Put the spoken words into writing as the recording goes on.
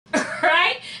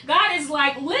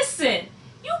like, listen,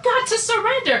 you got to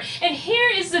surrender. And here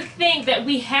is the thing that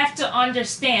we have to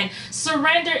understand.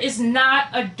 Surrender is not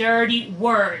a dirty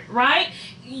word, right?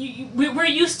 We're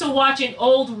used to watching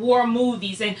old war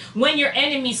movies, and when your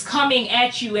enemy's coming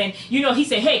at you and he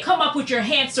said, hey, come up with your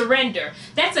hand, surrender.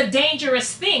 That's a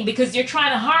dangerous thing because they're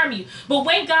trying to harm you. But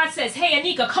when God says, hey,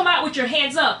 Anika, come out with your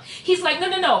hands up, he's like,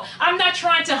 no, I'm not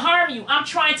trying to harm you, I'm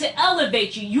trying to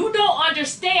elevate you. You don't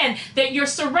understand that your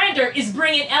surrender is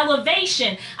bringing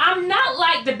elevation. I'm not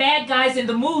like the bad guys in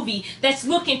the movie that's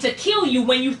looking to kill you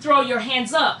when you throw your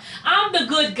hands up. I'm the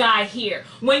good guy here.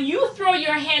 When you throw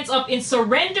your hands up in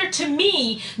surrender to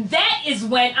me, that is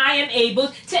when I am able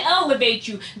to elevate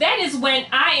you. That is when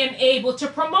I am able to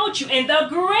promote you. And the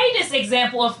greatest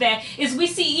example of that is we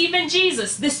see even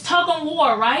Jesus, this tug of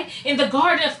war, right? In the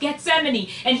Garden of Gethsemane.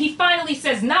 And he finally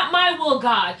says, not my will,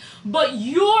 God, but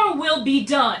your will be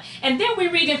done. And then we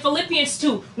read in Philippians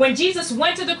 2, when Jesus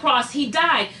went to the cross, he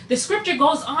died. The scripture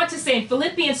goes on to say in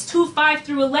Philippians 2, 5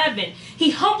 through 11, he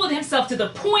humbled himself to the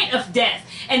point of death.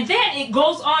 And then it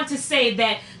goes on to say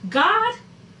that God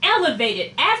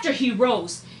elevated, after he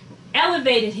rose,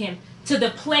 elevated him to the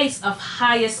place of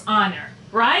highest honor,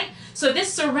 right? So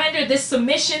this surrender, this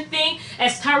submission thing,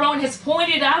 as Tyrone has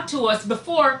pointed out to us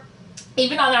before,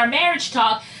 even on our marriage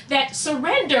talk, that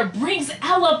surrender brings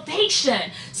elevation.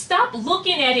 Stop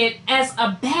looking at it as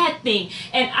a bad thing.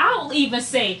 And I'll even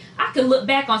say, I could look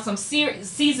back on some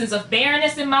seasons of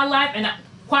barrenness in my life, and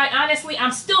quite honestly,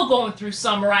 I'm still going through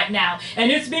some right now.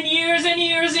 And it's been years and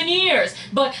years and years.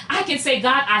 But I can say,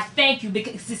 God, I thank you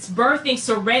because it's birthing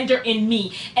surrender in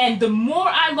me. And the more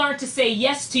I learn to say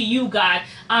yes to you, God,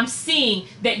 I'm seeing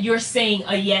that you're saying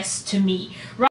a yes to me. Right?